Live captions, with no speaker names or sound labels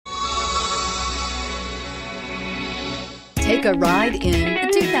Take a ride in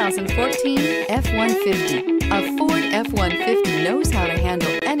the 2014 F-150. A Ford F-150 knows how to handle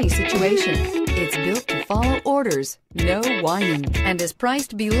any situation. It's built to follow orders, no whining, and is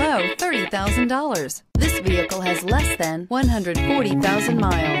priced below $30,000. This vehicle has less than 140,000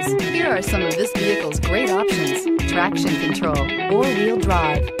 miles. Here are some of this vehicle's great options: traction control, four-wheel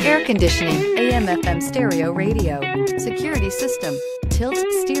drive, air conditioning, AM/FM stereo radio, security system, tilt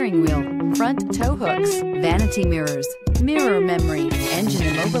steering wheel, front tow hooks, vanity mirrors, mirror memory,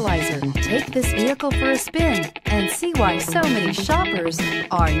 engine immobilizer. Take this vehicle for a spin and see why so many shoppers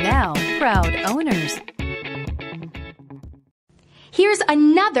are now proud owners. Here's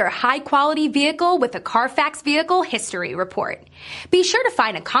another high-quality vehicle with a Carfax Vehicle History Report. Be sure to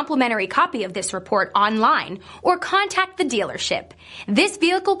find a complimentary copy of this report online or contact the dealership. This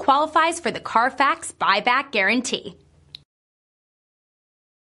vehicle qualifies for the Carfax Buyback Guarantee.